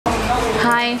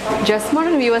Hi, just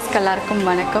modern viewers எல்லாருக்கும்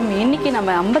வணக்கம். இன்னைக்கு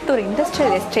நம்ம அம்பத்தூர்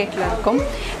இண்டஸ்ட்ரியல் எஸ்டேட்ல இருக்கோம்.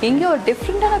 இங்க ஒரு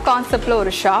டிஃபரண்டான கான்செப்ட்ல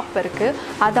ஒரு ஷாப் இருக்கு.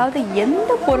 அதாவது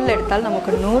எந்த பொருள் எடுத்தாலும்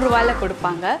நமக்கு 100 ரூபாயில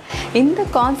கொடுப்பாங்க. இந்த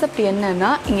கான்செப்ட்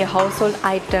என்னன்னா இங்க house hold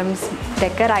items,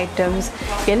 decker items,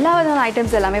 எல்லா விதமான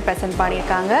ஐட்டம்ஸ் எல்லாமே பிரசன்ட்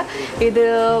பண்ணியிருக்காங்க. இது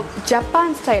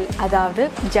ஜப்பான் ஸ்டைல், அதாவது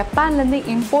ஜப்பான்ல இருந்து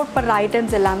இம்போர்ட் பண்ற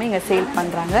ஐட்டம்ஸ் எல்லாமே இங்க சேல்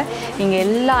பண்றாங்க. இங்க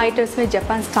எல்லா ஐட்டம்ஸுமே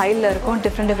ஜப்பான் ஸ்டைல்ல இருக்கும்.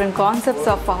 Different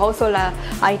concepts of house hold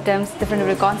items, different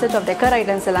concept of decor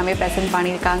items எல்லாமே present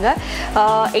பண்ணிருக்காங்க.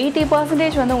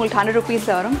 80% வந்து உங்களுக்கு 100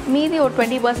 ரூபீஸ்ல வரும். மீதி ஒரு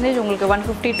 20% உங்களுக்கு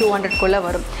 150-200 குள்ள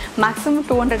வரும். மேக்ஸிமம்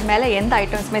 200 மேல எந்த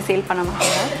ஐட்டம்ஸ்மே சேல் பண்ண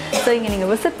மாட்டாங்க. ஸோ இங்கே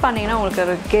நீங்கள் விசிட் பண்ணிங்கன்னா உங்களுக்கு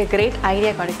ஒரு கிரேட்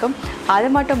ஐடியா கிடைக்கும். அது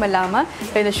மட்டும் இல்லாமல்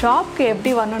இந்த ஷாப்க்கு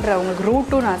எப்படி வரணுன்ற உங்களுக்கு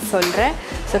ரூட்டும் நான் சொல்கிறேன்.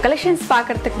 ஸோ கலெக்ஷன்ஸ்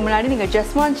பார்க்குறதுக்கு முன்னாடி நீங்கள்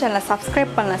ஜஸ்ட் ஒன் சேனலை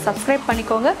சப்ஸ்கிரைப்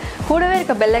பண்ணிக்கோங்க. கூடவே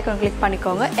இருக்க பெல் ஐக்கான் கிளிக்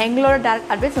பண்ணிக்கோங்க. எங்களோட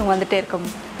டேரக்ட் அட்வைஸ் உங்களுக்கு வந்துகிட்டே இருக்கும்.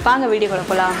 வாங்க வீடியோக்குள்ள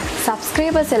போகலாம்.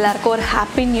 சப்ஸ்கிரைபர்ஸ் எல்லாருக்கும் ஒரு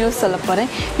ஹாப்பி நியூஸ் சொல்ல போகிறேன்.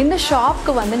 இந்த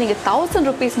ஷாப்க்கு வந்து நீங்கள் 1000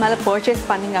 ரூபீஸ் மேலே பர்ச்சேஸ்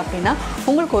பண்ணிங்க அப்படின்னா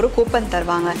உங்களுக்கு ஒரு கூப்பன்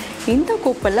தருவாங்க. இந்த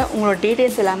கூப்பனில் உங்களோட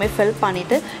டீட்டெயில்ஸ் எல்லாமே ஃபில்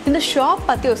பண்ணிவிட்டு இந்த ஷாப்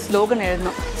பற்றி ஒரு ஸ்லோகன்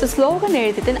எழுதணும். ஸோ ஸ்லோகன்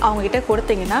எழுதிட்டு அவங்ககிட்ட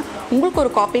கொடுத்தீங்கன்னா உங்களுக்கு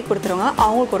ஒரு காப்பி கொடுத்துருவாங்க,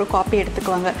 அவங்களுக்கு ஒரு காப்பி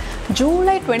எடுத்துக்குவாங்க.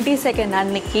 ஜூலை 22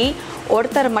 அன்னைக்கு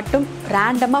ஒருத்தர் மட்டும்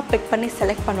ரேண்டமாக பிக் பண்ணி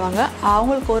செலக்ட் பண்ணுவாங்க.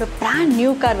 அவங்களுக்கு ஒரு பிராண்ட்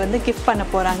நியூ கார் வந்து கிஃப்ட் பண்ண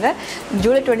போகிறாங்க.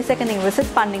 ஜூலை 22 நீங்கள்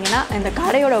விசிட் பண்ணிங்கன்னா இந்த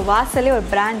கடையோட வாசலே ஒரு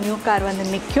பிராண்ட் நியூ கார் வந்து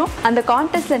நிற்கும். அந்த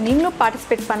கான்டெஸ்ட்டில் நீங்களும்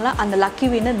பார்ட்டிசிபேட் பண்ணலாம். அந்த லக்கி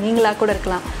வின்னர் நீங்களாக கூட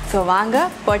இருக்கலாம். ஸோ வாங்க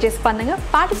பர்ச்சேஸ் பண்ணுங்கள்,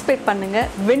 பார்ட்டிசிபேட் பண்ணுங்கள்,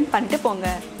 வின் பண்ணிட்டு போங்க.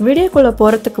 வீடியோக்குள்ளே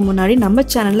போகிறதுக்கு முன்னாடி நம்ம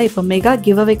சேனலில் இப்போ மெகா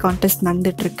கிவ் அவே கான்டெஸ்ட்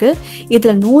நடந்துட்டுருக்கு.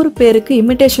 இதில் 100 பேருக்கு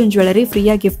இமிடேஷன் ஜுவல்லரி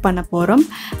ஃப்ரீயாக கிஃப்ட் பண்ண போகிறோம்.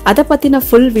 அதை பற்றின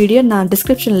ஃபுல் வீடியோ நான்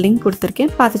டிஸ்கிரிப்ஷன் லிங்க்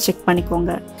கொடுத்துருக்கேன், பார்த்து செக்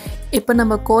பண்ணிக்கோங்க. இப்போ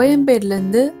நம்ம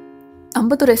கோயம்பேடுலேருந்து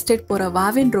அம்பத்தூர் எஸ்டேட் போகிற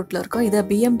வாவின் ரோட்டில் இருக்கோம். இதை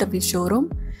BMW ஷோரூம்.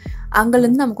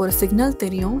 அங்கேருந்து நமக்கு ஒரு சிக்னல்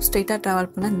தெரியும். ஸ்ட்ரெயிட்டாக ட்ராவல்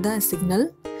பண்ணால் இந்த சிக்னல்.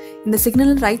 இந்த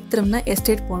சிக்னல் ரைட் திரும்பினா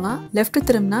எஸ்டேட் போகலாம், லெஃப்ட்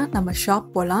திரும்பினா நம்ம ஷாப்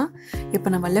போகலாம். இப்போ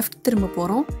நம்ம லெஃப்ட் திரும்ப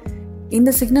போகிறோம்.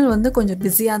 இந்த சிக்னல் வந்து கொஞ்சம்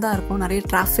பிஸியாக தான் இருக்கும், நிறைய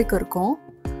டிராஃபிக் இருக்கும்.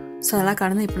 ஸோ அதெல்லாம்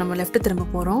கடந்து இப்போ நம்ம லெஃப்ட் திரும்ப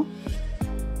போகிறோம்.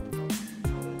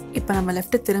 இப்போ நம்ம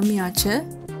லெஃப்ட் திரும்பியாச்சு.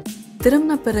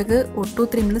 திரும்பின பிறகு ஒரு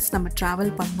 2-3 மினிட்ஸ் நம்ம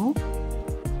ட்ராவல் பண்ணோம்.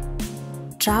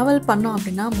 ட்ராவல் பண்ணோம்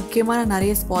அப்படின்னா முக்கியமான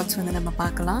நிறைய ஸ்பாட்ஸ் வந்து நம்ம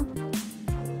பார்க்கலாம்.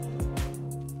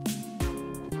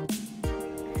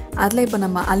 அதில் இப்போ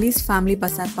நம்ம அலீஸ் ஃபேமிலி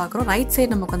பஸார் பார்க்குறோம். ரைட் சைடு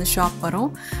நமக்கு வந்து ஷாப் வரும்.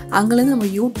 அங்கேருந்து நம்ம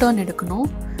யூ-டர்ன் எடுக்கணும்.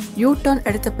 யூ-டர்ன்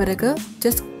எடுத்த பிறகு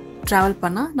ஜஸ்ட் ட்ராவல்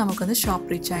பண்ணால் நமக்கு வந்து ஷாப்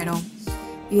ரீச் ஆகிடும்.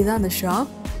 இதுதான் அந்த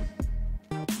ஷாப்.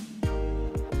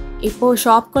 இப்போது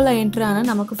ஷாப்குள்ளே என்ட்ரு ஆனால்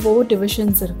நமக்கு 4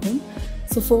 டிவிஷன்ஸ் இருக்கும்.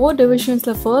 ஸோ 4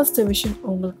 டிவிஷன்ஸில் ஃபர்ஸ்ட் டிவிஷன்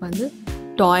உங்களுக்கு வந்து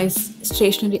toys,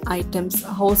 stationery items,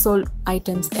 house hold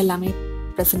items எல்லாமே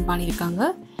ப்ரெசென்ட் பண்ணியிருக்காங்க.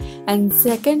 அண்ட்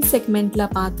செகண்ட் செக்மெண்ட்டில்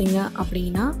பார்த்தீங்க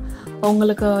அப்படின்னா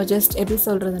உங்களுக்கு ஜஸ்ட் எப்படி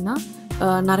சொல்கிறதுனா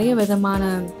நிறைய விதமான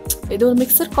இது ஒரு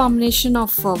மிக்சர் காம்பினேஷன்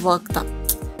ஆஃப் ஒர்க் தான்.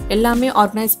 எல்லாமே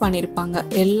ஆர்கனைஸ் பண்ணியிருப்பாங்க.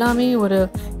 எல்லாமே ஒரு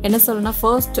என்ன சொல்லணும்னா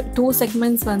ஃபர்ஸ்ட் 2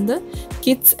 செக்மெண்ட்ஸ் வந்து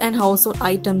kids and house hold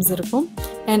items இருக்கும்.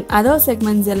 அண்ட் அதர்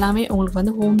செக்மெண்ட்ஸ் எல்லாமே உங்களுக்கு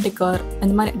வந்து ஹோம் டெக்கர்,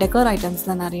 அந்த மாதிரி டெக்கர் ஐட்டம்ஸ்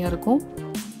தான் நிறைய இருக்கும்.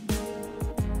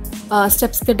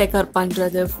 ஸ்டெப்ஸ்க்கு டெக்கர்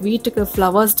பண்ணுறது, வீட்டுக்கு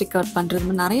ஃப்ளவர்ஸ் டெக்கர்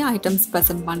பண்ணுறது, நிறைய ஐட்டம்ஸ்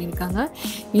ப்ரெசென்ட் பண்ணியிருக்காங்க.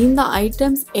 இந்த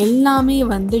ஐட்டம்ஸ் எல்லாமே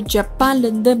வந்து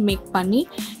ஜப்பான்லேருந்து மேக் பண்ணி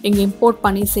இங்கே இம்போர்ட்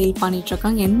பண்ணி சேல்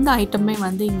பண்ணிகிட்ருக்காங்க. எந்த ஐட்டமே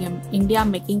வந்து இங்கே இந்தியா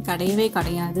மேக்கிங் கிடையவே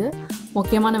கிடையாது.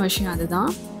 முக்கியமான விஷயம்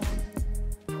அதுதான்.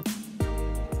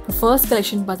 இப்போ ஃபர்ஸ்ட்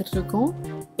கலெக்ஷன் பார்த்துட்டு இருக்கோம்.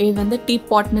 இது வந்து டீ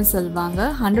பாட்னு சொல்லுவாங்க.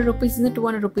 100 ரூபீஸ்லேருந்து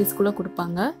 200 ரூபீஸ்க்குள்ளே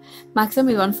கொடுப்பாங்க.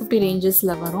 மேக்ஸிமம் இது 150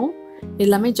 ரேஞ்சஸில் வரும்.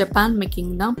 எல்லாமே ஜப்பான்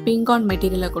மேக்கிங் தான். பிங்கான்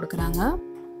மெட்டீரியலில் கொடுக்குறாங்க.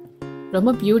 ரொம்ப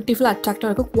பியூட்டிஃபுல், அட்ராக்டிவாக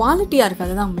இருக்கும், குவாலிட்டியாக இருக்குது,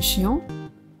 அதுதான் விஷயம்.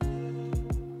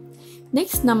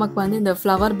 நெக்ஸ்ட் நமக்கு வந்து இந்த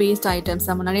ஃப்ளவர் பேஸ்ட் ஐட்டம்ஸ்,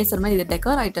 நம்ம நிறைய சொல்கிற மாதிரி இது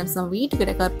டெக்கர் ஐட்டம்ஸ், நம்ம வீட்டுக்கு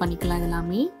டெக்கர் பண்ணிக்கலாம்.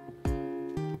 எல்லாமே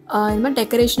இது மாதிரி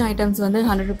டெக்கரேஷன் ஐட்டம்ஸ் வந்து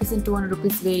 100 ரூபீஸ் அண்ட் 200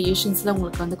 ரூபீஸ் வேரியேஷன்ஸில்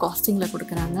உங்களுக்கு வந்து காஸ்டிங்கில்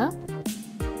கொடுக்குறாங்க.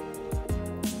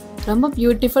 ரொம்ப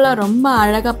பியூட்டிஃபுல்லாக, ரொம்ப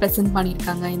அழகாக ப்ரெசென்ட்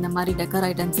பண்ணியிருக்காங்க இந்த மாதிரி டெக்கர்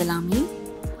ஐட்டம்ஸ் எல்லாமே.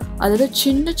 அதாவது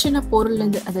சின்ன சின்ன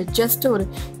பொருள்லேருந்து, அது ஜஸ்ட் ஒரு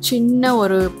சின்ன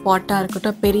ஒரு பாட்டாக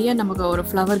இருக்கட்டும், பெரிய நமக்கு ஒரு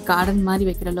ஃப்ளவர் கார்டன் மாதிரி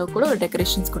வைக்கிற அளவுக்கு கூட ஒரு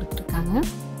டெக்கரேஷன்ஸ் கொடுத்துருக்காங்க.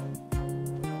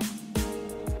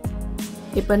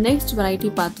 இப்போ நெக்ஸ்ட்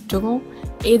வெரைட்டி பார்த்துட்டோம்.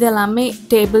 இதெல்லாமே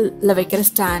டேபிளில் வைக்கிற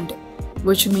ஸ்டாண்ட்,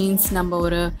 which means நம்ம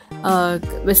ஒரு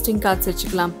விசிட்டிங் கார்ட்ஸ்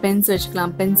வச்சுக்கலாம், பென்ஸ்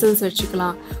வச்சுக்கலாம், பென்சில்ஸ்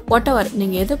வச்சுக்கலாம், வாட் எவர்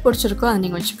நீங்கள் எது பிடிச்சிருக்கோ அதை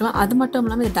நீங்கள் வச்சுக்கலாம். அது மட்டும்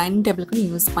இல்லாமல் இது டைனிங் டேபிளுக்கு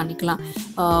நீங்கள் யூஸ் பண்ணிக்கலாம்.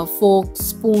 ஃபோக்,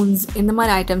 ஸ்பூன்ஸ், இந்த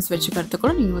மாதிரி ஐட்டம்ஸ் வச்சுக்கிறதுக்கு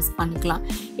கூட நீங்கள் யூஸ் பண்ணிக்கலாம்.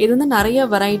 இது வந்து நிறைய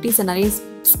வெரைட்டிஸ், நிறைய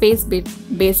ஸ்பேஸ்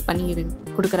பேஸ் பண்ணி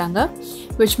கொடுக்குறாங்க.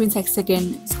 which means hexagon,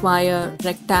 square,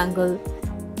 rectangle,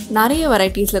 நிறைய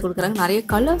வெரைட்டிஸில் கொடுக்குறாங்க, நிறைய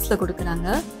கலர்ஸில் கொடுக்குறாங்க.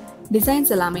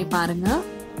 டிசைன்ஸ் எல்லாமே பாருங்கள்.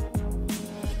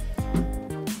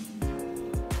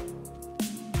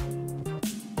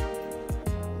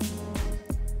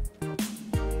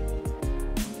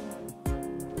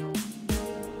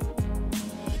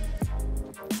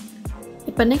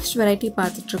 இப்போ நெக்ஸ்ட் வெரைட்டி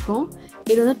பார்த்துட்ருக்கோம்.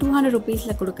 இது வந்து 200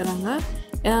 ருபீஸில் கொடுக்குறாங்க.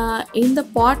 இந்த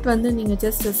பாட் வந்து நீங்கள்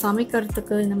ஜஸ்ட்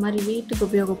சமைக்கிறதுக்கு இந்த மாதிரி வீட்டுக்கு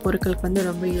உபயோக பொருட்களுக்கு வந்து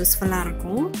ரொம்ப யூஸ்ஃபுல்லாக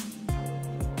இருக்கும்.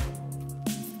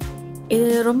 இது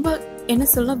ரொம்ப என்ன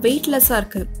சொல்லலாம் வெயிட்லெஸ்ஸாக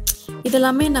இருக்குது.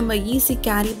 இதெல்லாமே நம்ம ஈஸி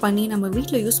கேரி பண்ணி நம்ம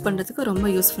வீட்டில் யூஸ் பண்ணுறதுக்கு ரொம்ப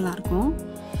யூஸ்ஃபுல்லாக இருக்கும்.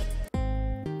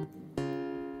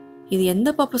 இது எந்த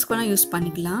பர்பஸ்க்கு வேணால் யூஸ்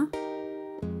பண்ணிக்கலாம்.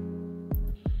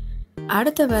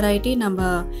 அடுத்த வெரைட்டி நம்ம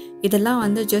இதெல்லாம்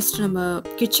வந்து ஜஸ்ட் நம்ம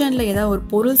கிச்சனில் ஏதாவது ஒரு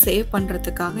பொருள் சேவ்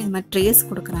பண்ணுறதுக்காக இந்த மாதிரி ட்ரேஸ்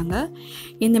கொடுக்குறாங்க.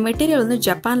 இந்த மெட்டீரியல் வந்து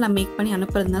ஜப்பானில் மேக் பண்ணி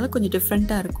அனுப்புறதுனால கொஞ்சம்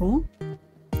டிஃப்ரெண்ட்டாக இருக்கும்.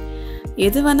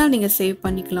 எது வேணாலும் நீங்கள் சேவ்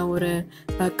பண்ணிக்கலாம். ஒரு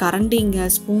கரண்டிங்க,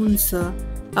 ஸ்பூன்ஸு,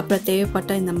 அப்புறம்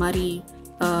தேவைப்பட்ட இந்த மாதிரி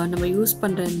நம்ம யூஸ்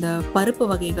பண்ணுற இந்த பருப்பு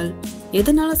வகைகள்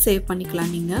எதுனாலும் சேவ்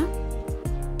பண்ணிக்கலாம் நீங்கள்.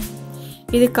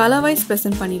 இது கலர் வைஸ்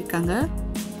ப்ரெசென்ட் பண்ணியிருக்காங்க.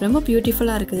 ரொம்ப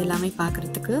பியூட்டிஃபுல்லாக இருக்குது எல்லாமே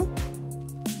பார்க்குறதுக்கு.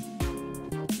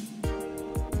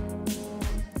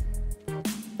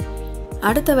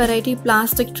 அடுத்த வெரைட்டி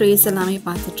பிளாஸ்டிக் ட்ரேஸ் எல்லாமே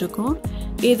பார்த்துட்ருக்கோம்.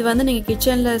 இது வந்து நீங்கள்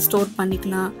கிச்சனில் ஸ்டோர்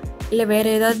பண்ணிக்கலாம். இல்லை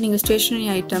வேறு ஏதாவது நீங்கள் ஸ்டேஷ்னரி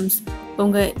ஐட்டம்ஸ்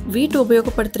உங்கள் வீட்டு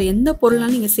உபயோகப்படுத்துகிற எந்த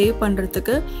பொருள்னாலும் நீங்கள் சேவ்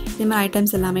பண்ணுறதுக்கு இந்த மாதிரி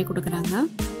ஐட்டம்ஸ் எல்லாமே கொடுக்குறாங்க.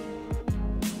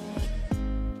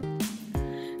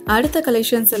 அடுத்த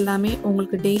கலெக்ஷன்ஸ் எல்லாமே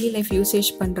உங்களுக்கு டெய்லி லைஃப்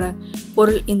யூசேஜ் பண்ணுற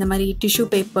பொருள், இந்த மாதிரி டிஷ்யூ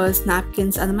பேப்பர்ஸ்,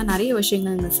 நாப்கின்ஸ், அந்த மாதிரி நிறைய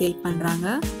விஷயங்கள் இங்கே சேல்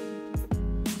பண்ணுறாங்க.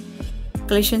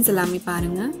 கலெக்ஷன்ஸ் எல்லாமே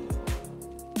பாருங்கள்.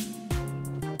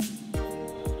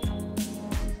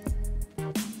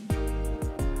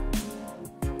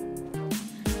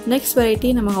 நெக்ஸ்ட் வெரைட்டி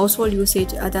நம்ம ஹவுஸ் ஹோல்ட்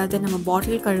யூசேஜ், அதாவது நம்ம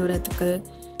பாட்டில் கழுவுறதுக்கு,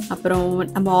 அப்புறம்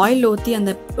நம்ம ஆயில் ஊற்றி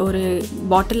அந்த ஒரு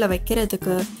பாட்டிலில்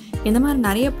வைக்கிறதுக்கு, இந்த மாதிரி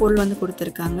நிறைய பொருள் வந்து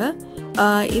கொடுத்துருக்காங்க.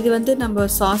 இது வந்து நம்ம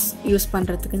சாஸ் யூஸ்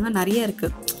பண்ணுறதுக்கு இந்த மாதிரி நிறைய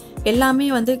இருக்குது. எல்லாமே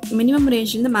வந்து மினிமம்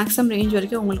ரேஞ்ச்லேருந்து மேக்ஸிமம் ரேஞ்ச்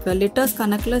வரைக்கும் உங்களுக்கு லிட்டர்ஸ்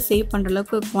கணக்கில் சேவ் பண்ணுற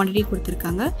அளவுக்கு குவான்டிட்டி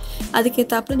கொடுத்துருக்காங்க.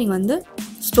 அதுக்கேற்றாப்புல நீங்கள் வந்து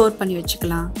ஸ்டோர் பண்ணி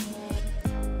வச்சுக்கலாம்.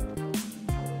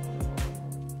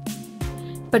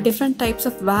 இப்போ டிஃப்ரெண்ட் டைப்ஸ்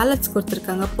ஆஃப் வேலட்ஸ்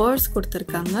கொடுத்துருக்காங்க, பர்ஸ்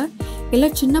கொடுத்துருக்காங்க. இல்லை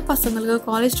சின்ன பசங்களுக்கு,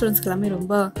 காலேஜ் ஸ்டூடெண்ட்ஸ்க்கு எல்லாமே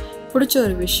ரொம்ப பிடிச்ச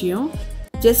ஒரு விஷயம்.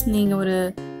 ஜஸ்ட் நீங்கள் ஒரு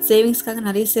சேவிங்ஸ்க்காக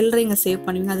நிறைய சில்லறைங்க சேவ்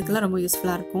பண்ணுவீங்க, அதுக்கெல்லாம் ரொம்ப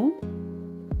யூஸ்ஃபுல்லாக இருக்கும்.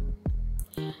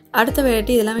 அடுத்த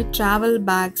வெரைட்டி இதெல்லாமே ட்ராவல்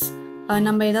பேக்ஸ்.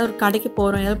 நம்ம ஏதாவது ஒரு கடைக்கு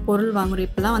போகிறோம், ஏதாவது பொருள் வாங்குகிறோம்,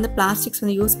 இப்போலாம் வந்து பிளாஸ்டிக்ஸ்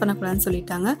வந்து யூஸ் பண்ணக்கூடாதுன்னு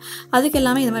சொல்லிட்டாங்க. அதுக்கு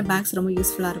எல்லாமே இந்த மாதிரி பேக்ஸ் ரொம்ப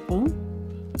யூஸ்ஃபுல்லாக இருக்கும்.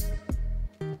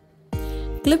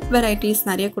 கிளிப் வெரைட்டிஸ்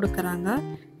நிறைய கொடுக்குறாங்க.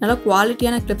 நல்லா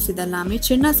குவாலிட்டியான கிளிப்ஸ். இதெல்லாமே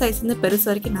சின்ன சைஸ்லேருந்து பெருசு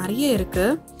வரைக்கும் நிறைய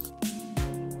இருக்குது.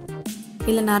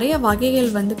 இதில் நிறைய வகைகள்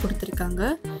வந்து கொடுத்துருக்காங்க.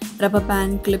 ரப்பர்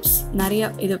பேண்ட், கிளிப்ஸ் நிறைய.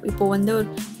 இது இப்போது வந்து ஒரு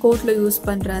கோட்டில் யூஸ்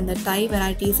பண்ணுற அந்த டை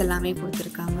வெரைட்டிஸ் எல்லாமே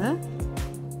கொடுத்துருக்காங்க.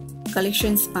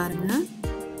 கலெக்ஷன்ஸ் பாருங்கள்.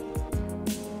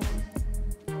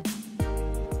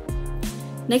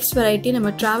 நெக்ஸ்ட் வெரைட்டி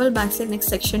நம்ம ட்ராவல் பேக்ஸில்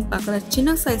நெக்ஸ்ட் செக்ஷன் பார்க்குற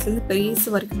சின்ன சைஸ்லேருந்து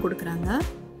பெரிய வரைக்கும் கொடுக்குறாங்க.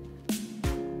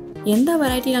 எந்த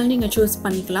வெரைட்டினாலும் நீங்கள் சூஸ்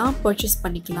பண்ணிக்கலாம், பர்ச்சேஸ்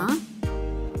பண்ணிக்கலாம்.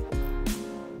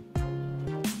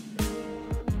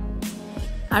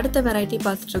 அடுத்த வெரைட்டி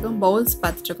பார்த்துட்ருக்கோம். பவுல்ஸ்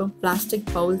பார்த்துட்ருக்கோம்.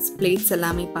 பிளாஸ்டிக் பவுல்ஸ், பிளேட்ஸ்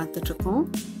எல்லாமே பார்த்துட்ருக்கோம்.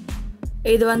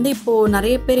 இது வந்து இப்போது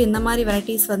நிறைய பேர் இந்த மாதிரி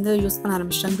வெரைட்டிஸ் வந்து யூஸ் பண்ண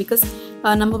ஆரம்பிச்சிட்டாங்க. பிகாஸ்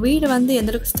நம்ம வீடு வந்து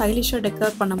எந்த அளவுக்கு ஸ்டைலிஷாக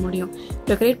டெக்கரேட் பண்ண முடியும்,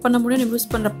 நம்ம யூஸ்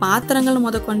பண்ணுற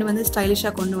பாத்திரங்கள் கொண்டு வந்து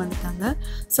ஸ்டைலிஷாக கொண்டு வந்துட்டாங்க.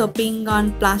 ஸோ பீங்கான்,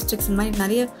 பிளாஸ்டிக்ஸ் இந்த மாதிரி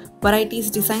நிறைய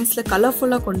வெரைட்டிஸ், டிசைன்ஸில்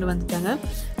கலர்ஃபுல்லாக கொண்டு வந்துட்டாங்க.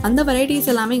 அந்த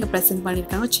வெரைட்டிஸ் எல்லாமே இங்கே ப்ரெசென்ட்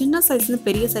பண்ணியிருக்காங்க. சின்ன சைஸ்லேருந்து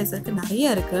பெரிய சைஸ் இருக்குது,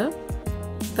 நிறைய இருக்குது.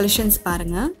 கலெக்ஷன்ஸ்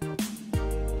பாருங்கள்.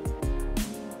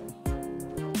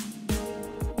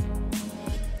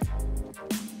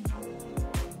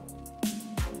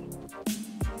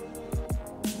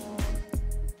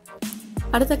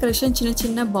 அடுத்த கலெக்ஷன் சின்ன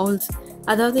சின்ன பவுல்ஸ்.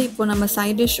 அதாவது இப்போ நம்ம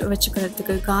சைட் டிஷ்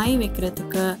வச்சுக்கிறதுக்கு, காய்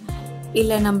வைக்கிறதுக்கு,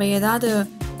 இல்லை நம்ம ஏதாவது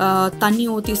தண்ணி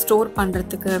ஊற்றி ஸ்டோர்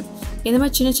பண்ணுறதுக்கு, இந்த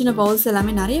மாதிரி சின்ன சின்ன பவுல்ஸ்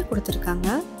எல்லாமே நிறைய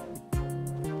கொடுத்துருக்காங்க.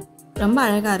 ரொம்ப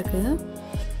அழகாக இருக்குது.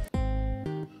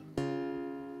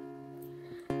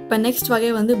 இப்போ நெக்ஸ்ட் வகை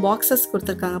வந்து பாக்ஸஸ்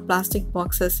கொடுத்துருக்காங்க. Plastic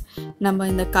boxes. நம்ம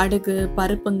இந்த கடுகு,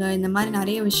 பருப்புங்க, இந்த மாதிரி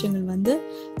நிறைய விஷயங்கள் வந்து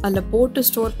அதில் போட்டு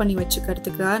ஸ்டோர் பண்ணி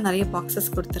வச்சுக்கிறதுக்காக நிறைய பாக்ஸஸ்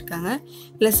கொடுத்துருக்காங்க.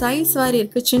 இல்லை சைஸ் வாரி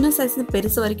இருக்குது, சின்ன சைஸ்னு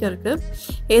பெருசு வரைக்கும் இருக்குது.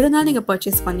 எதுனாலும் நீங்கள்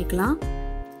பர்ச்சேஸ் பண்ணிக்கலாம்.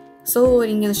 ஸோ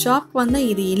நீங்கள் ஷாப் வந்து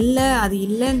இது இல்லை அது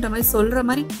இல்லைன்ற மாதிரி சொல்கிற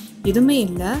மாதிரி எதுவுமே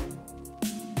இல்லை.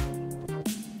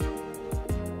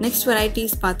 நெக்ஸ்ட்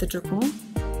வெரைட்டிஸ் பார்த்துட்ருக்கோம்.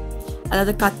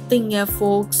 அதாவது கத்திங்க,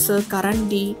 ஃபோக்ஸு,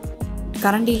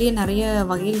 கரண்டிலேயே நிறைய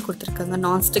வகைகள் கொடுத்துருக்காங்க.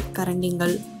 நான்ஸ்டிக்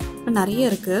கரண்டிங்கள் நிறைய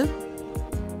இருக்குது.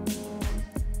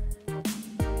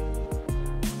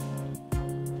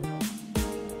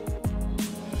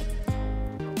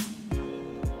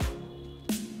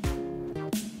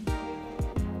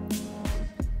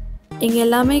 இங்கே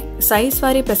எல்லாமே சைஸ்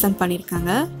வாரி ப்ரெசென்ட்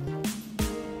பண்ணியிருக்காங்க.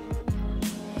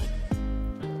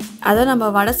 அதை நம்ம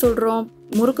வடை சுடுறோம்,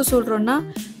 முறுக்கு சுடுறோன்னா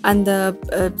அந்த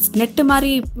நெட்டு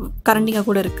மாதிரி கரண்டிங்க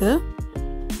கூட இருக்குது.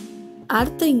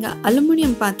 அடுத்து இங்கே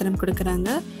அலுமினியம் பாத்திரம் கொடுக்குறாங்க.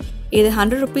 இது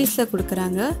 100 rupeesல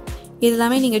கொடுக்குறாங்க. இது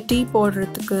எல்லாமே நீங்கள் டீ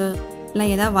போடுறதுக்கு இல்லை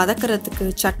ஏதாவது வதக்கிறதுக்கு,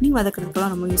 சட்னி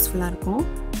வதக்கிறதுக்குலாம் ரொம்ப யூஸ்ஃபுல்லாக இருக்கும்.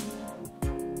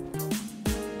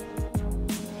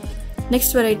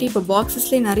 நெக்ஸ்ட் வெரைட்டி, இப்போ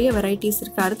பாக்ஸஸ்லேயே நிறைய வெரைட்டிஸ்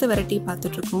இருக்குது. அடுத்த வெரைட்டி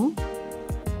பார்த்துட்ருக்கோம்.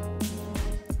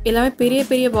 எல்லாமே பெரிய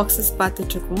பெரிய பாக்ஸஸ்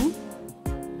பார்த்துட்ருக்கோம்.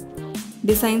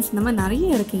 டிசைன்ஸ் இந்த மாதிரி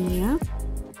நிறைய இருக்குங்க.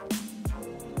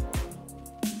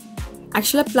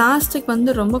 ஆக்சுவலாக பிளாஸ்டிக்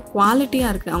வந்து ரொம்ப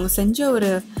குவாலிட்டியாக இருக்குது. அவங்க செஞ்ச ஒரு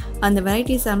அந்த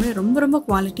வெரைட்டிஸ் எல்லாமே ரொம்ப ரொம்ப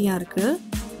குவாலிட்டியாக இருக்குது.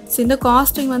 ஸோ இந்த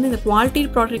காஸ்டிங் வந்து இந்த குவாலிட்டி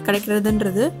ப்ராடக்ட்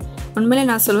கிடைக்கிறதுன்றது உண்மையிலே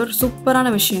நான் சொல்ல ஒரு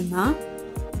சூப்பரான விஷயந்தான்.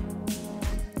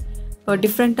 ஒரு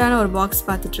டிஃப்ரெண்ட்டான ஒரு பாக்ஸ்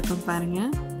பார்த்துட்ருக்கோம்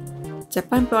பாருங்கள்.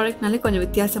 ஜப்பான் ப்ராடக்ட்னாலே கொஞ்சம்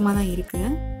வித்தியாசமாக தான் இருக்குது.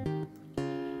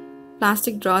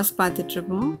 பிளாஸ்டிக் ட்ராஸ்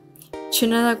பார்த்துட்ருக்கோம்.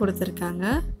 சின்னதாக கொடுத்துருக்காங்க.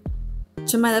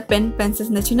 சும்மா ஏதாவது பென்,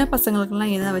 பென்சில்ஸ் இந்த சின்ன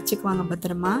பசங்களுக்கெல்லாம் எதாவது வச்சுக்குவாங்க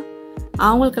பத்திரமா.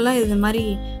 அவங்களுக்கெல்லாம் இது மாதிரி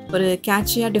ஒரு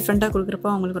கேட்சியாக டிஃப்ரெண்ட்டாக கொடுக்குறப்போ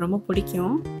அவங்களுக்கு ரொம்ப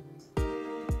பிடிக்கும்.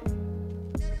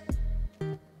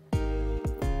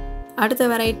 அடுத்த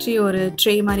வெரைட்டி ஒரு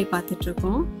ட்ரே மாதிரி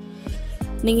பார்த்துட்ருக்கோம்.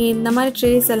 நீங்கள் இந்த மாதிரி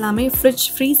ட்ரேஸ் எல்லாமே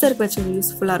ஃப்ரீசருக்கு வச்சு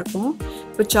யூஸ்ஃபுல்லாக இருக்கும்.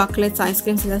 இப்போ சாக்லேட்ஸ்,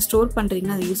 ஐஸ்கிரீம்ஸ் எல்லாம் ஸ்டோர்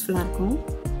பண்ணுறீங்கன்னா அது யூஸ்ஃபுல்லாக இருக்கும்.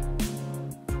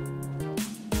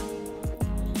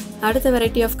 அடுத்த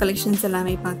வெரைட்டி ஆஃப் கலெக்ஷன்ஸ்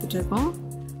எல்லாமே பார்த்துட்ருக்கோம்.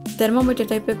 தெர்மோமீட்டர்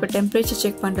டைப் இப்போ டெம்பரேச்சர்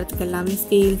செக் பண்ணுறதுக்கு எல்லாமே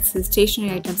ஸ்கேல்ஸ், ஸ்டேஷ்னரி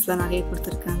ஐட்டம்ஸ்லாம் நிறைய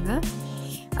கொடுத்துருக்காங்க.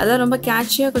 அதெல்லாம் ரொம்ப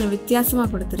கேட்சியாக கொஞ்சம் வித்தியாசமாக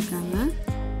கொடுத்துருக்காங்க.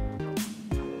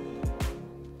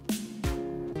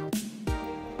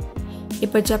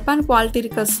 இப்போ ஜப்பான் குவாலிட்டி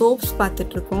இருக்க சோப்ஸ்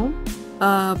பார்த்துட்ருக்கோம்.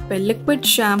 இப்போ லிக்விட்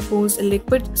ஷாம்பூஸ்,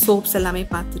 லிக்விட் சோப்ஸ் எல்லாமே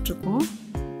பார்த்துட்ருக்கோம்.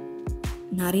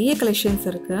 நிறைய கலெக்ஷன்ஸ்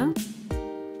இருக்குது.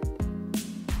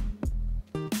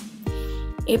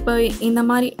 இப்போ இந்த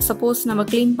மாதிரி சப்போஸ் நம்ம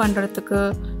க்ளீன் பண்ணுறதுக்கு,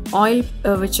 ஆயில்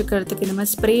வச்சுக்கிறதுக்கு இந்த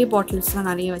மாதிரி ஸ்ப்ரே பாட்டில்ஸ்லாம்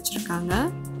நிறைய வச்சுருக்காங்க.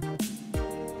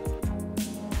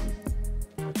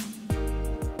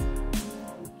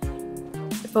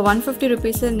 இப்போ 150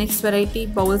 rupees நெக்ஸ்ட் வெரைட்டி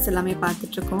பவுல்ஸ் எல்லாமே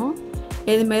பார்த்துட்ருக்கோம்.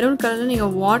 இது மெரூன் கலரில்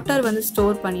நீங்கள் வாட்டர் வந்து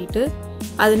ஸ்டோர் பண்ணிவிட்டு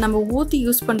அது நம்ம ஊற்றி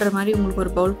யூஸ் பண்ணுற மாதிரி உங்களுக்கு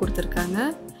ஒரு பவுல் கொடுத்துருக்காங்க.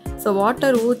 ஸோ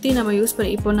வாட்டர் ஊற்றி நம்ம யூஸ்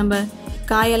பண்ணி இப்போ நம்ம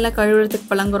காயெல்லாம் கழுவுறதுக்கு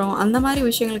பழங்குறோம், அந்த மாதிரி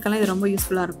விஷயங்களுக்கெல்லாம் இது ரொம்ப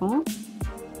யூஸ்ஃபுல்லாக இருக்கும்.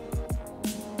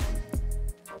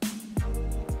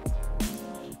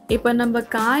 இப்போ நம்ம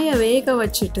காயை வேக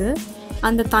வச்சுட்டு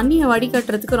அந்த தண்ணியை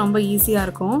வடிகட்டுறதுக்கு ரொம்ப ஈஸியாக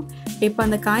இருக்கும். இப்போ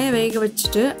அந்த காயை வேக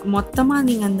வச்சுட்டு மொத்தமாக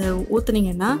நீங்கள் அந்த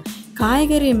ஊற்றுனீங்கன்னா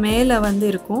காய்கறி மேலே வந்து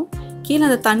இருக்கும், கீழே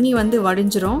அந்த தண்ணி வந்து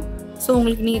வடிஞ்சிரும். ஸோ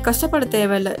உங்களுக்கு நீங்கள் கஷ்டப்பட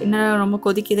தேவையில்லை, என்ன ரொம்ப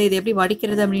கொதிக்குது, இது எப்படி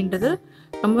வடிக்கிறது அப்படின்றது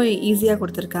ரொம்ப ஈஸியாக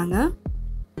கொடுத்துருக்காங்க.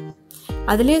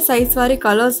 அதுலேயே சைஸ் வாரி,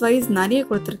 கலர்ஸ் வைஸ் நிறைய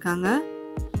கொடுத்துருக்காங்க.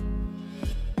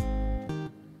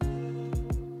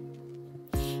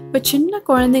 இப்போ சின்ன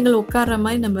குழந்தைகள் உட்கார்ற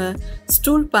மாதிரி நம்ம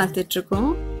ஸ்டூல்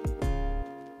பார்த்துட்ருக்கோம்.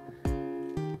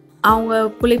 அவங்க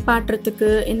குளிப்பாட்டுறதுக்கு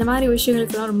இந்த மாதிரி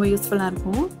விஷயங்களுக்கெல்லாம் ரொம்ப யூஸ்ஃபுல்லாக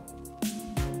இருக்கும்.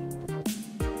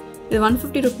 இது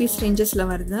 150 rupees ரேஞ்சஸில்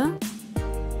வருது.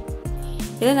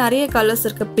 இதில் நிறைய கலர்ஸ்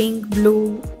இருக்குது. பிங்க், ப்ளூ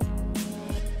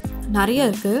நிறைய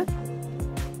இருக்குது.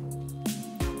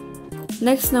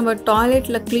 நெக்ஸ்ட் நம்ம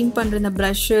டாய்லெட்டில் க்ளீன் பண்ணுற இந்த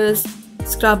ப்ரஷஸ்,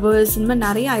 ஸ்க்ரப்பர்ஸ் இந்த மாதிரி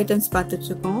நிறைய ஐட்டம்ஸ்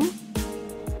பார்த்துட்ருக்கோம்.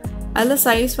 அதில்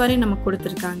சைஸ் வரை நமக்கு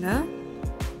கொடுத்துருக்காங்க.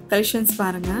 கலெக்ஷன்ஸ்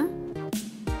பாருங்கள்.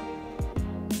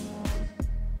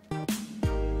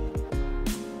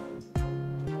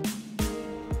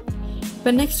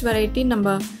 இப்போ நெக்ஸ்ட் வெரைட்டி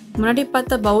நம்ம முன்னாடி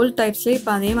பார்த்த பவுல் டைப்ஸ்லேயே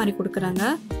இப்போ அதே மாதிரி கொடுக்குறாங்க.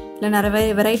 இல்லை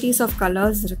நிறைய வெரைட்டிஸ் ஆஃப்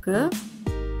கலர்ஸ் இருக்குது.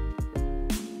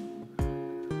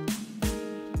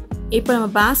 இப்போ நம்ம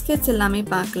பாஸ்கெட்ஸ் எல்லாமே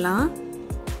பார்க்கலாம்.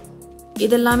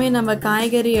 இதெல்லாமே நம்ம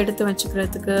காய்கறி எடுத்து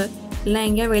வச்சுக்கிறதுக்கு இல்லை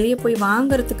எங்கேயா வெளியே போய்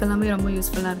வாங்குறதுக்கு எல்லாமே ரொம்ப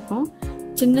யூஸ்ஃபுல்லாக இருக்கும்.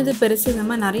 சின்னது பெருசு இந்த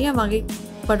மாதிரி நிறைய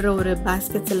வகைப்படுற ஒரு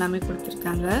பாஸ்கெட்ஸ் எல்லாமே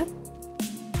கொடுத்துருக்காங்க.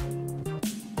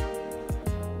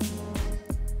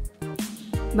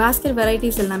 பாஸ்கெட்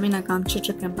வெரைட்டிஸ் எல்லாமே நான்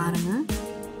காமிச்சிட்ருக்கேன் பாருங்கள்.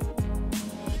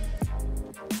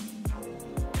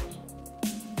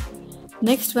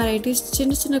 நெக்ஸ்ட் வெரைட்டிஸ்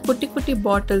சின்ன சின்ன குட்டி குட்டி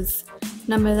பாட்டில்ஸ்,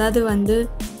 நம்ம ஏதாவது வந்து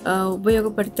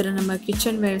உபயோகப்படுத்துகிற நம்ம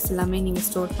கிச்சன் வேர்ஸ் எல்லாமே நீங்கள்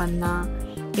ஸ்டோர் பண்ணலாம்,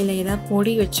 இல்லை ஏதாவது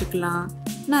பொடி வச்சுக்கலாம்.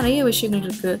 நிறைய விஷயங்கள்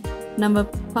இருக்குது. நம்ம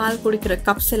பால் குடிக்கிற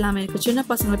கப்ஸ் எல்லாமே இருக்குது. சின்ன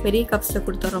பசங்களை பெரிய கப்ஸில்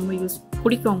கொடுத்தா ரொம்ப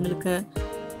பிடிக்கும், அவங்களுக்கு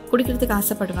குடிக்கிறதுக்கு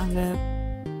ஆசைப்படுவாங்க.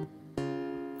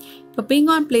 இப்போ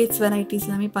பீங்கான் பிளேட்ஸ் வெரைட்டிஸ்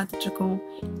எல்லாமே பார்த்துட்ருக்கோம்.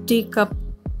 டீ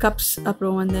கப்ஸ்,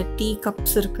 அப்புறம் அந்த டீ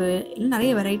கப்ஸ் இருக்குது. இல்லை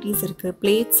நிறைய வெரைட்டிஸ் இருக்குது.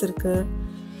 பிளேட்ஸ் இருக்குது.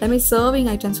 எல்லாமே சர்விங்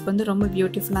ஐட்டம்ஸ்க்கு வந்து ரொம்ப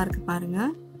பியூட்டிஃபுல்லாக இருக்குது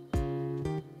பாருங்கள்.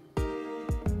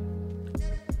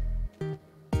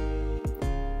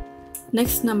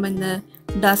 நெக்ஸ்ட் நம்ம இந்த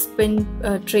டஸ்ட்பின்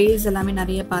ட்ரேஸ் எல்லாமே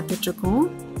நிறைய பார்த்துட்ருக்கோம்.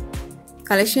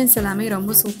 கலெக்ஷன்ஸ் எல்லாமே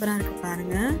ரொம்ப சூப்பராக இருக்குது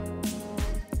பாருங்கள்.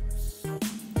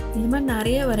 இந்த மாதிரி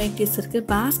நிறைய வெரைட்டிஸ் இருக்குது.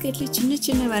 பாஸ்கெட்லேயே சின்ன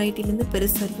சின்ன வெரைட்டிலேருந்து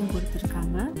பெருசு வரைக்கும்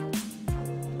கொடுத்துருக்காங்க.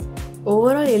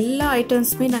 ஓவரால் எல்லா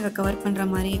ஐட்டம்ஸுமே நாங்கள் கவர் பண்ணுற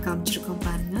மாதிரியே காமிச்சிருக்கோம்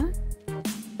பாருங்கள்.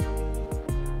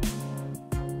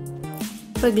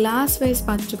 இப்போ கிளாஸ் வைஸ்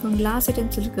பார்த்துருக்கோம். கிளாஸ்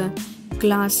ஐட்டம்ஸ் இருக்கு,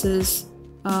 கிளாஸஸ்,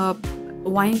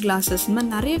 ஒயின் கிளாஸஸ், இந்த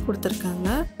மாதிரி நிறைய கொடுத்துருக்காங்க.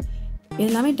 இது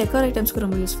எல்லாமே டெக்கர் ஐட்டம்ஸ்க்கு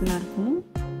ரொம்ப யூஸ்ஃபுல்லாக இருக்கும்.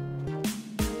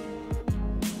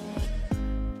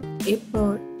 இப்போ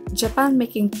ஜப்பான்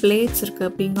மேக்கிங் பிளேட்ஸ்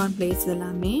இருக்குது, பீங்கான் பிளேட்ஸ்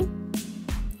எல்லாமே.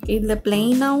 இதில்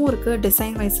பிளெயினாகவும் இருக்குது,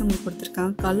 டிசைன் வைஸும் உங்களுக்கு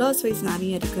கொடுத்துருக்காங்க. கலர்ஸ் வைஸ்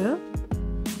நிறைய இருக்குது.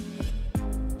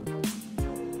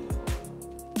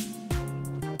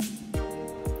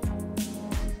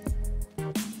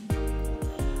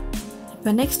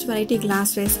 இப்போ நெக்ஸ்ட் வெரைட்டி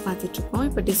கிளாஸ் வைஸ் பார்த்துட்ருக்கோம்.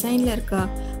 இப்போ டிசைனில் இருக்க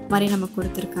மாதிரி நமக்கு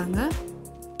கொடுத்துருக்காங்க.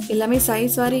 எல்லாமே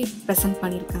சைஸ் வாரி ப்ரெசென்ட்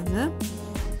பண்ணியிருக்காங்க.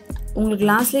 உங்களுக்கு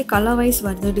கிளாஸ்லேயே கலர் வைஸ்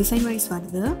வருது, டிசைன் வைஸ்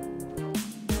வருது.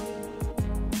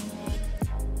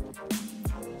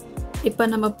 இப்போ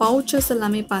நம்ம பவுச்சஸ்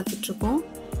எல்லாமே பார்த்துட்ருக்கோம்.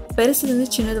 பெருசுலேருந்து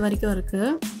சின்னது வரைக்கும் இருக்குது.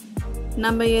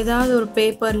 நம்ம ஏதாவது ஒரு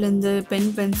பேப்பர்லேருந்து பென்,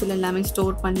 பென்சில் எல்லாமே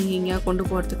ஸ்டோர் பண்ணி எங்கேயா கொண்டு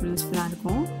போகிறதுக்கு யூஸ்ஃபுல்லாக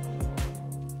இருக்கும்.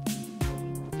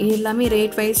 இது எல்லாமே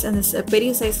ரேட் வைஸ், அந்த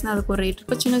பெரிய சைஸ்னால் அதுக்கு ஒரு ரேட்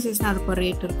இருக்கும், சின்ன சைஸ்னால் அதுக்கு ஒரு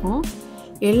ரேட் இருக்கும்.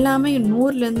 எல்லாமே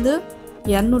 100லேருந்து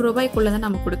 200 ரூபாய்க்குள்ளே தான்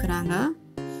நம்ம கொடுக்குறாங்க.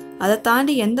 அதை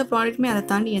தாண்டி எந்த ப்ராடக்ட்டுமே அதை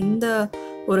தாண்டி எந்த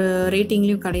ஒரு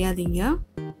ரேட்டிங்லேயும் கிடையாதுங்க.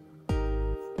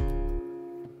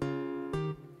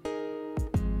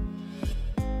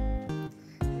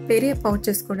 பெரிய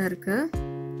பவுச்சஸ் கூட இருக்கு.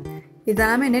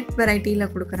 இதெல்லாமே நெட்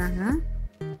வெரைட்டியில் கொடுக்குறாங்க.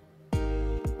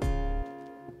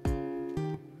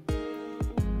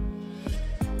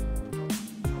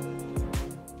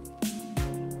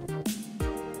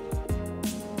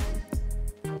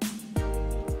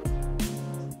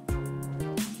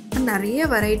 நிறைய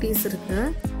வெரைட்டிஸ் இருக்கு.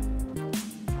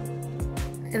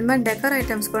 இது மாதிரி டெக்கர்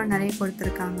ஐட்டம்ஸ் கூட நிறைய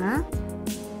கொடுத்துருக்காங்க.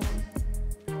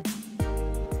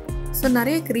 ஸோ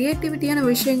நிறைய கிரியேட்டிவிட்டியான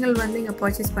விஷயங்கள் வந்து இங்கே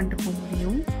பர்ச்சேஸ் பண்ணிட்டு போக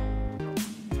முடியும்.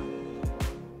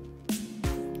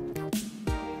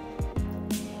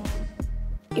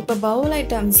 இப்போ பவுல்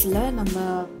ஐட்டம்ஸில் நம்ம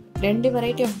 2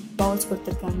 வெரைட்டி ஆஃப் பவுல்ஸ்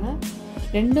கொடுத்துருக்காங்க.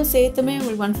 ரெண்டும் சேர்த்துமே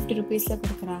உங்களுக்கு 150 ருபீஸில்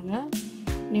கொடுக்குறாங்க.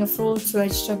 நீங்கள் ஃப்ரூட்ஸ்,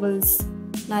 வெஜிடபிள்ஸ்,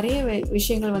 நிறைய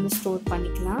விஷயங்கள் வந்து ஸ்டோர்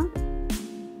பண்ணிக்கலாம்.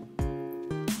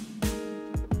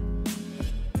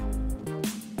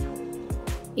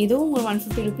 இதுவும் உங்களுக்கு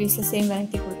 150 ருபீஸில் சேம்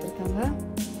வெரைட்டி கொடுத்துருக்காங்க.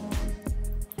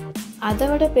 அதை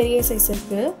விட பெரிய சைஸ்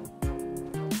இருக்குது.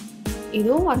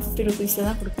 இதுவும் 150 ருபீஸில்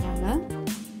தான் கொடுக்குறாங்க.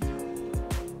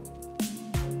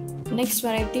 நெக்ஸ்ட்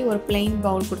வெரைட்டி ஒரு பிளெயின்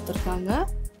பவுல் கொடுத்துருக்காங்க.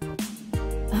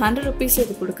 100 ருபீஸில்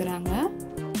இது கொடுக்குறாங்க.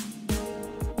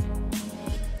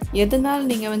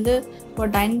 எதுனாலும் நீங்கள் வந்து ஒரு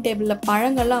டைனிங் டேபிளில்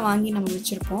பழங்கள்லாம் வாங்கி நம்ம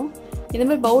வச்சுருப்போம். இந்த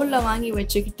மாதிரி பவுலில் வாங்கி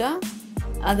வச்சுக்கிட்டா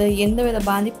அது எந்த வித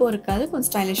பாதிப்பும் இருக்காது, கொஞ்சம்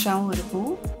ஸ்டைலிஷாகவும்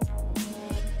இருக்கும்.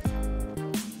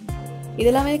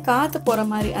 இதெல்லாமே காற்று போகிற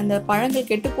மாதிரி, அந்த பழங்கள்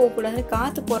கெட்டு போகக்கூடாது,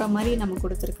 காற்று போகிற மாதிரி நம்ம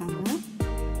கொடுத்துருக்காங்க.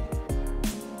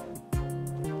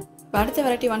 அடுத்த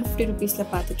வெரைட்டி 150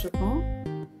 ருபீஸில் பார்த்துட்ருக்கோம்.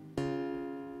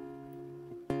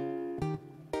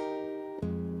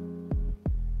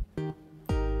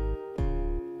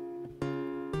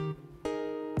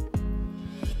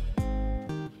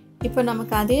 இப்போ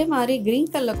நமக்கு அதே மாதிரி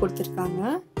கிரீன் கலர் கொடுத்துருக்காங்க.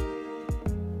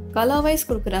 கலர் வைஸ்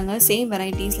கொடுக்குறாங்க. சேம்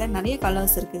வெரைட்டிஸில் நிறைய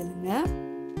கலர்ஸ் இருக்குது இல்லைங்க.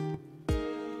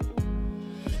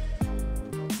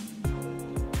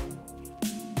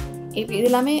 இப்போ இது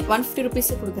எல்லாமே 150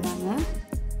 ருபீஸு கொடுக்குறாங்க.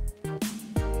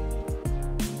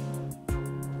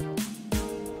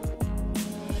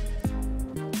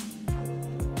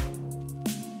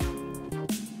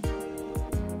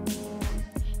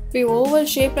 இப்போ ஓவல்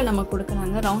ஷேப்பில் நம்ம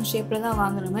கொடுக்குறாங்க. ரவுண்ட் ஷேப்பில் தான்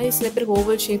வாங்குற மாதிரி, சில பேருக்கு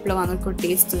ஓவல் ஷேப்பில் வாங்குறதுக்கு ஒரு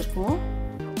டேஸ்ட் இருக்கும்.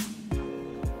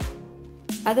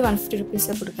 அது 150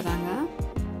 ருபீஸில் கொடுக்குறாங்க.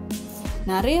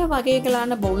 நிறைய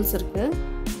வகைகளான பவுல்ஸ் இருக்குது.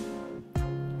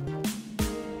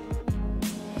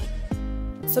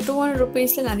 ஸோ 200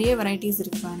 ருபீஸில் நிறைய வெரைட்டிஸ்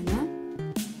இருக்கு பாருங்க.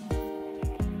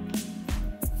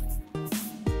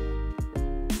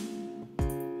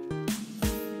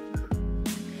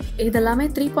 இதெல்லாமே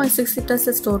 3.6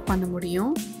 லிட்டர்ஸில் ஸ்டோர் பண்ண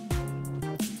முடியும்.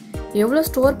 எவ்வளோ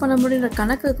ஸ்டோர் பண்ண முடியுன்ற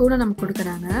கணக்கு கூட நமக்கு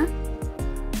கொடுக்குறாங்க.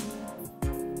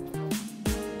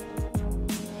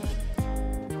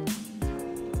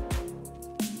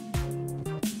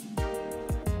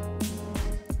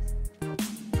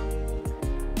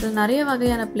 இதில் நிறைய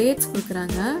வகையான பிளேட்ஸ்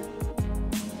கொடுக்குறாங்க.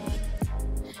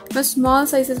 இப்போ ஸ்மால்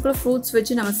சைஸஸ் கூட ஃப்ரூட்ஸ்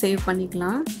வச்சு நம்ம சேவ்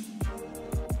பண்ணிக்கலாம்.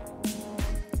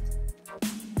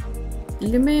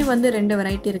 இதுமே வந்து 2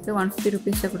 வெரைட்டி இருக்குது. 150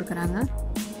 ருபீஸில் கொடுக்குறாங்க.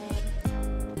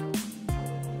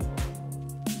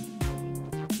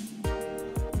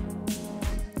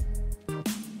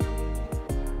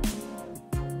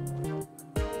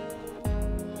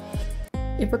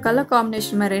 இப்போ கலர்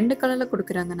காம்பினேஷன் ரெண்டு கலர்ல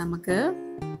கொடுக்குறாங்க நமக்கு.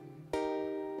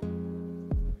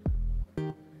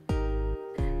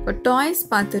 இப்போ டாய்ஸ்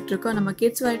பார்த்துட்டு இருக்கோம். நம்ம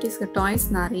கிட்ஸ் வெரைட்டிஸ்க்கு டாய்ஸ்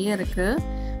நிறைய இருக்கு.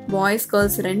 பாய்ஸ்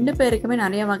கேர்ள்ஸ் ரெண்டு பேருக்குமே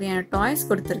நிறைய வகையான டாய்ஸ்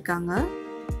கொடுத்துருக்காங்க.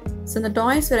 ஸோ இந்த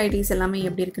டாய்ஸ் வெரைட்டிஸ் எல்லாமே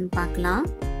எப்படி இருக்குன்னு பார்க்கலாம்.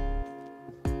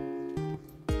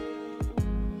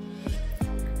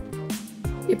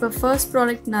 இப்போ ஃபர்ஸ்ட்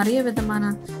ப்ராடக்ட் நிறைய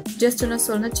விதமான ஜஸ்ட் என்ன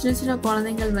சொல்லணும், சின்ன சின்ன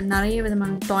குழந்தைங்கள் நிறைய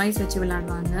விதமான டாய்ஸ் வச்சு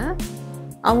விளையாடுவாங்க.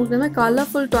 அவங்களுக்கு வந்து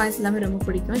கலர்ஃபுல் டாய்ஸ் எல்லாமே ரொம்ப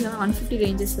பிடிக்கும். இதெல்லாம் 150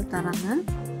 ரேஞ்சஸில் தராங்க.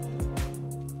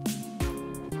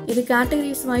 இது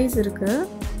கேட்டகரிஸ் வைஸ் இருக்கு.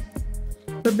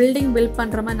 இப்போ பில்டிங் பில்ட்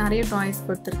பண்ணுற மாதிரி நிறைய டாய்ஸ்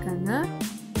கொடுத்துருக்காங்க.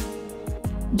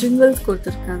 ஜிங்கிள்ஸ்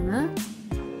கொடுத்துருக்காங்க.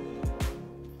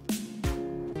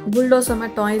 புல்டோசர்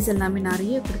மாதிரி டாய்ஸ் எல்லாமே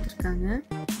நிறைய கொடுத்துருக்காங்க.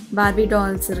 பார்பி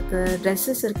டால்ஸ் இருக்குது,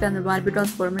 ட்ரெஸ்ஸஸ் இருக்குது. அந்த பார்பி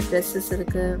டால்ஸ் போட மாதிரி ட்ரெஸ்ஸஸ்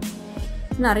இருக்குது.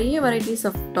 நிறைய வெரைட்டிஸ்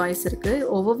ஆஃப் டாய்ஸ் இருக்குது.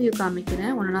 ஓவர்வியூ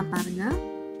காமிக்கிறேன், ஒன்றுனா பாருங்கள்.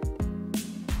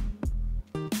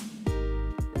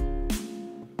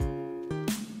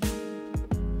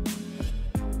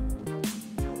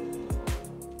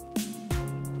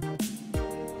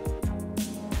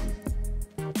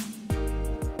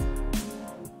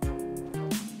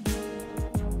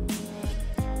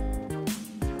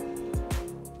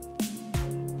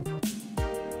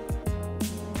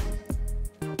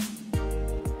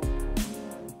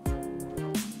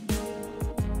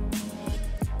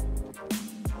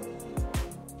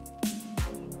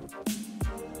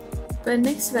 இப்போ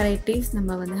நெக்ஸ்ட் வெரைட்டிஸ்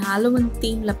நம்ம வந்து ஹாலோவின்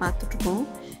தீமில் பார்த்துட்ருக்கோம்.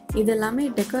 இது எல்லாமே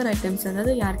டெக்கர் ஐட்டம்ஸ்.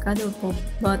 அதாவது யாருக்காவது இப்போ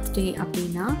பர்த்டே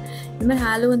அப்படின்னா இந்த மாதிரி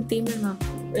ஹாலோவின் தீமில்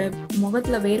நம்ம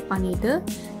முகத்தில் வேர் பண்ணிவிட்டு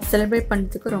செலிப்ரேட்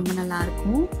பண்ணுறதுக்கு ரொம்ப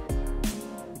நல்லாயிருக்கும்.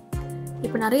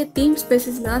 இப்போ நிறைய தீம்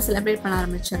ஸ்பேசஸில் தான் செலிப்ரேட் பண்ண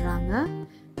ஆரம்பிச்சிடுறாங்க.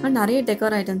 நிறைய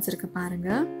டெக்கர் ஐட்டம்ஸ் இருக்குது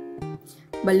பாருங்கள்.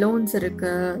 பலூன்ஸ்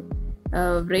இருக்குது,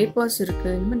 ரேப்பர்ஸ்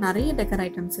இருக்குது, இந்த மாதிரி நிறைய டெக்கர்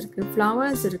ஐட்டம்ஸ் இருக்குது.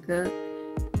 ஃப்ளவர்ஸ் இருக்குது,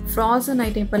 ஃப்ராசன்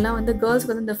ஐட்டம். இப்போல்லாம் வந்து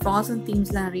கேர்ள்ஸ்க்கு வந்து இந்த ஃப்ராசன்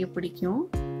தீம்ஸ்லாம் நிறைய பிடிக்கும்.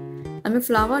 அதுமாதிரி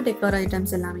ஃப்ளவர் டெக்கர்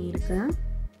ஐட்டம்ஸ் எல்லாமே இருக்கு.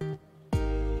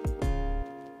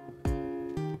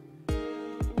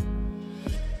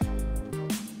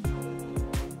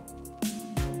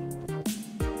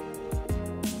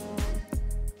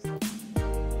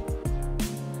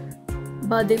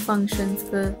 பர்த்டே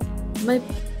ஃபங்க்ஷன்ஸ்க்கு இந்த மாதிரி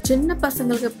சின்ன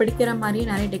பசங்களுக்கு பிடிக்கிற மாதிரி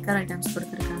நிறைய டெக்கர் ஐட்டம்ஸ்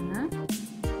கொடுத்துருக்காங்க.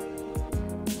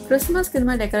 கிறிஸ்மஸ்க்கு இந்த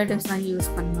மாதிரி டெக்கர் ஐட்டம்ஸ் நிறைய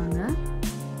யூஸ் பண்ணுவாங்க.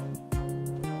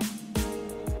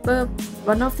 இப்போ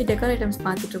one of the decker items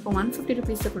பார்த்துட்டு இருக்கோம். 150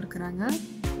 ருபீஸில் கொடுக்குறாங்க.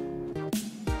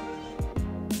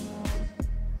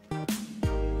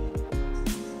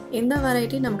 இந்த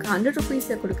வெரைட்டி நமக்கு 100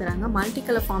 ருபீஸில் கொடுக்குறாங்க. மல்டி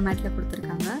கலர் ஃபார்மேட்டில்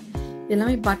கொடுத்துருக்காங்க.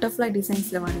 எல்லாமே பட்டர்ஃப்ளை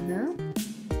டிசைன்ஸில் வருது.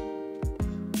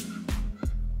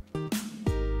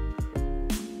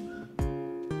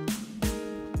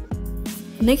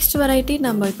 நெக்ஸ்ட் வெரைட்டி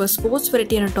நம்ம இப்போ ஸ்போர்ட்ஸ்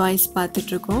வெரைட்டியான டாய்ஸ்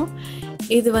பார்த்துட்ருக்கோம்.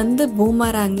 இது வந்து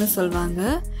பூமராங்னு சொல்லுவாங்க.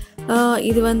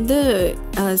 இது வந்து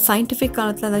சயின்டிஃபிக்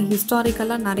காலத்தில், அதாவது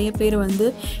ஹிஸ்டாரிக்கலாக நிறைய பேர் வந்து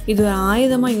இது ஒரு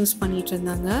ஆயுதமாக யூஸ் பண்ணிகிட்டு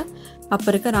இருந்தாங்க. அப்போ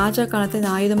இருக்க ராஜா காலத்தில் இது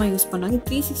ஆயுதமாக யூஸ் பண்ணாங்க.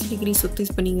 360 டிகிரி சுற்றி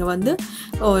இப்போ நீங்கள் வந்து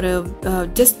ஒரு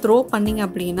ஜஸ்ட் த்ரோ பண்ணிங்க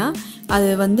அப்படின்னா அது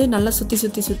வந்து நல்லா சுற்றி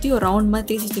சுற்றி சுற்றி ஒரு ரவுண்ட்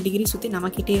மாதிரி 360 டிகிரி சுற்றி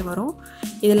நம்மக்கிட்டே வரும்.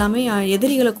 இது எல்லாமே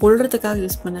எதிரிகளை கொள்றதுக்காக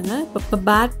யூஸ் பண்ணுங்க. இப்போ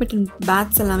பேட்மிண்டன்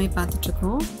பேட்ஸ் எல்லாமே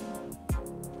பார்த்துட்ருக்கோம்.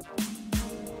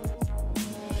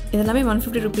 இதெல்லாமே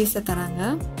 150 ருபீஸில் தராங்க.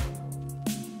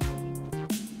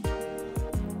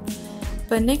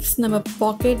 இப்போ நெக்ஸ்ட் நம்ம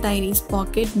packet diaries,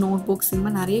 packet note books இந்த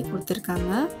மாதிரி நிறைய கொடுத்துருக்காங்க.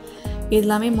 இது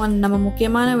எல்லாமே நம்ம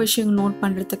முக்கியமான விஷயங்கள் நோட்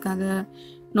பண்ணுறதுக்காக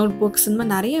நோட் புக்ஸ் இந்த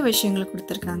மாதிரி நிறைய விஷயங்கள்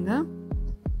கொடுத்துருக்காங்க.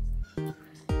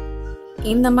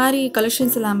 இந்த மாதிரி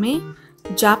கலெக்ஷன்ஸ் எல்லாமே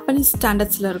ஜாப்பனீஸ்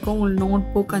ஸ்டாண்டர்ட்ஸில் இருக்கும். உங்களுக்கு நோட்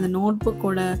புக், அந்த நோட்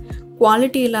புக்கோட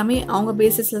குவாலிட்டி எல்லாமே அவங்க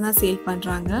பேசிஸில் தான் சேல்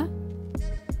பண்ணுறாங்க.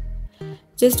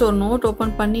 ஜஸ்ட் ஒரு நோட்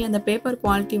ஓப்பன் பண்ணி அந்த பேப்பர்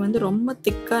குவாலிட்டி வந்து ரொம்ப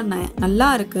திக்காக நல்லா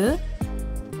இருக்குது.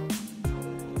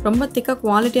 ரொம்ப திக்காக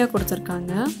குவாலிட்டியாக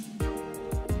கொடுத்துருக்காங்க.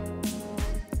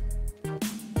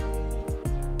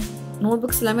 நோட்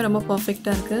புக்ஸ் எல்லாமே ரொம்ப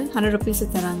பர்ஃபெக்டாக இருக்குது. 100 ருபீஸு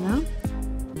தராங்க.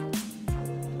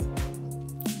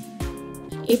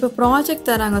 இப்போ ப்ராஜெக்ட்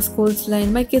தராங்க ஸ்கூல்ஸில்.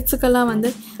 இந்த மாதிரி கிட்ஸுக்கெல்லாம் வந்து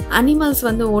அனிமல்ஸ்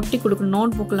வந்து ஒட்டி கொடுக்கணும்.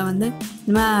 நோட் புக்கில் வந்து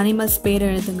இந்த மாதிரி அனிமல்ஸ் பேர்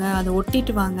எழுதுங்க, அதை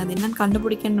ஒட்டிட்டு வாங்க, அது என்னென்னு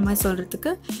கண்டுபிடிக்கிற மாதிரி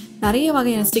சொல்கிறதுக்கு நிறைய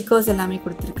வகையான ஸ்டிக்கர்ஸ் எல்லாமே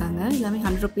கொடுத்துருக்காங்க. எல்லாமே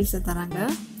 100 ருபீஸு தராங்க.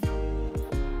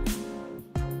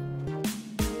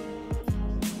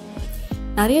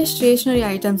 நிறைய ஸ்டேஷ்னரி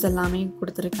ஐட்டம்ஸ் எல்லாமே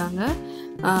கொடுத்துருக்காங்க.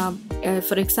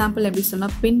 ஃபார் எக்ஸாம்பிள் எப்படி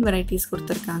சொன்னால் பின் வெரைட்டிஸ்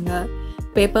கொடுத்துருக்காங்க.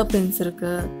 பேப்பர் பென்ஸ்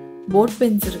இருக்குது, போட்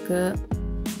பென்ஸ் இருக்குது.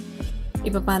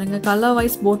 இப்போ பாருங்கள், கலர்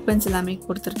வைஸ் போட் பென்ஸ் எல்லாமே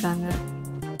கொடுத்துருக்காங்க.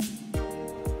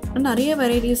 நிறைய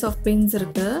வெரைட்டிஸ் ஆஃப் பென்ஸ்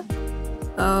இருக்குது.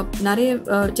 நிறைய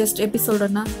ஜஸ்ட் எப்படி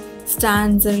சொல்கிறேன்னா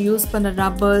ஸ்டாண்ட்ஸ், யூஸ் பண்ணுற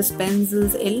ரப்பர்ஸ்,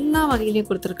 பென்சில்ஸ் எல்லா வகையிலையும்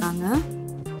கொடுத்துருக்காங்க.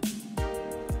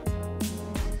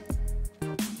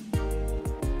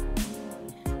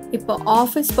 இப்போ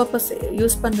ஆஃபீஸ் பர்பஸ்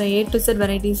யூஸ் பண்ணுற A to Z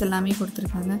வெரைட்டிஸ் எல்லாமே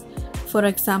கொடுத்துருக்காங்க. ஃபார்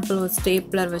எக்ஸாம்பிள் ஒரு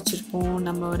ஸ்டேப்லர் வச்சுருப்போம்.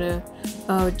 நம்ம ஒரு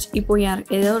இப்போ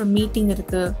ஏதோ ஒரு மீட்டிங்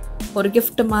இருக்குது, ஒரு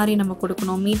கிஃப்ட் மாதிரி நம்ம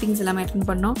கொடுக்கணும், மீட்டிங்ஸ் எல்லாமே அட்டெண்ட்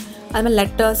பண்ணோம். அது மாதிரி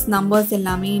லெட்டர்ஸ், நம்பர்ஸ்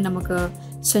எல்லாமே நமக்கு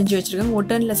செஞ்சு வச்சுருக்காங்க,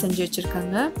 உட்டனில் செஞ்சு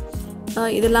வச்சுருக்காங்க.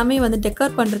 இது எல்லாமே வந்து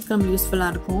டெக்கர் பண்ணுறதுக்கு நம்ம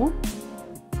யூஸ்ஃபுல்லாக இருக்கும்.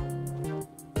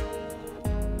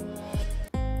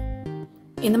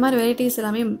 இந்த மாதிரி வெரைட்டிஸ்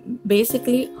எல்லாமே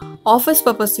பேசிக்கலி ஆஃபீஸ்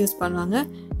பர்பஸ் யூஸ் பண்ணுவாங்க.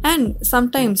 அண்ட்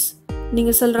சம்டைம்ஸ்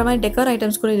நீங்கள் சொல்கிற மாதிரி டெக்கர்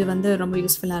ஐட்டம்ஸ் கூட இது வந்து ரொம்ப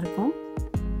யூஸ்ஃபுல்லாக இருக்கும்.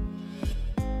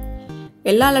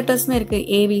 எல்லா லெட்டர்ஸுமே இருக்குது,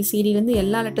 ABCD வந்து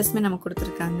எல்லா லெட்டர்ஸுமே நமக்கு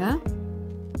கொடுத்துருக்காங்க.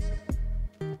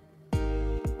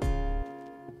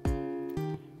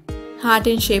 ஹார்ட்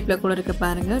அண்ட் ஷேப்பில் கூட இருக்குது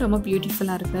பாருங்கள், ரொம்ப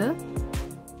பியூட்டிஃபுல்லாக இருக்குது.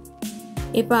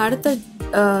 இப்போ அடுத்த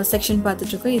செக்ஷன்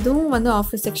பார்த்துட்ருக்கோம். இதுவும் வந்து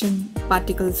ஆஃபீஸ் செக்ஷன்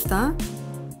பார்ட்டிகல்ஸ் தான்.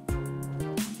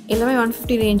 எல்லாமே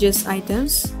 150 ரேஞ்சஸ்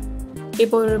ஐட்டம்ஸ்.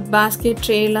 இப்போ ஒரு பேஸ்கெட்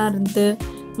ட்ரேலாம் இருந்து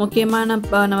முக்கியமான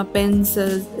நம்ம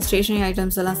பென்சில், ஸ்டேஷ்னரி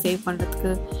ஐட்டம்ஸ் எல்லாம் சேவ்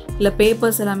பண்ணுறதுக்கு, இல்லை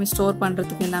பேப்பர்ஸ் எல்லாமே ஸ்டோர்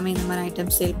பண்ணுறதுக்கு எல்லாமே இந்த மாதிரி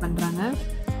ஐட்டம்ஸ் சேல் பண்ணுறாங்க.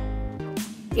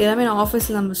 எல்லாமே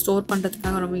ஆஃபீஸில் நம்ம ஸ்டோர்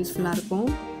பண்ணுறதுக்காக ரொம்ப யூஸ்ஃபுல்லாக இருக்கும்.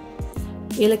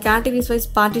 இதில் கேட்டகரிஸ் வைஸ்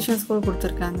பார்ட்டிஷன்ஸ் கூட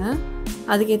கொடுத்துருக்காங்க,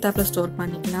 அதுக்கேற்றாப்புல ஸ்டோர்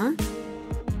பண்ணிக்கலாம்.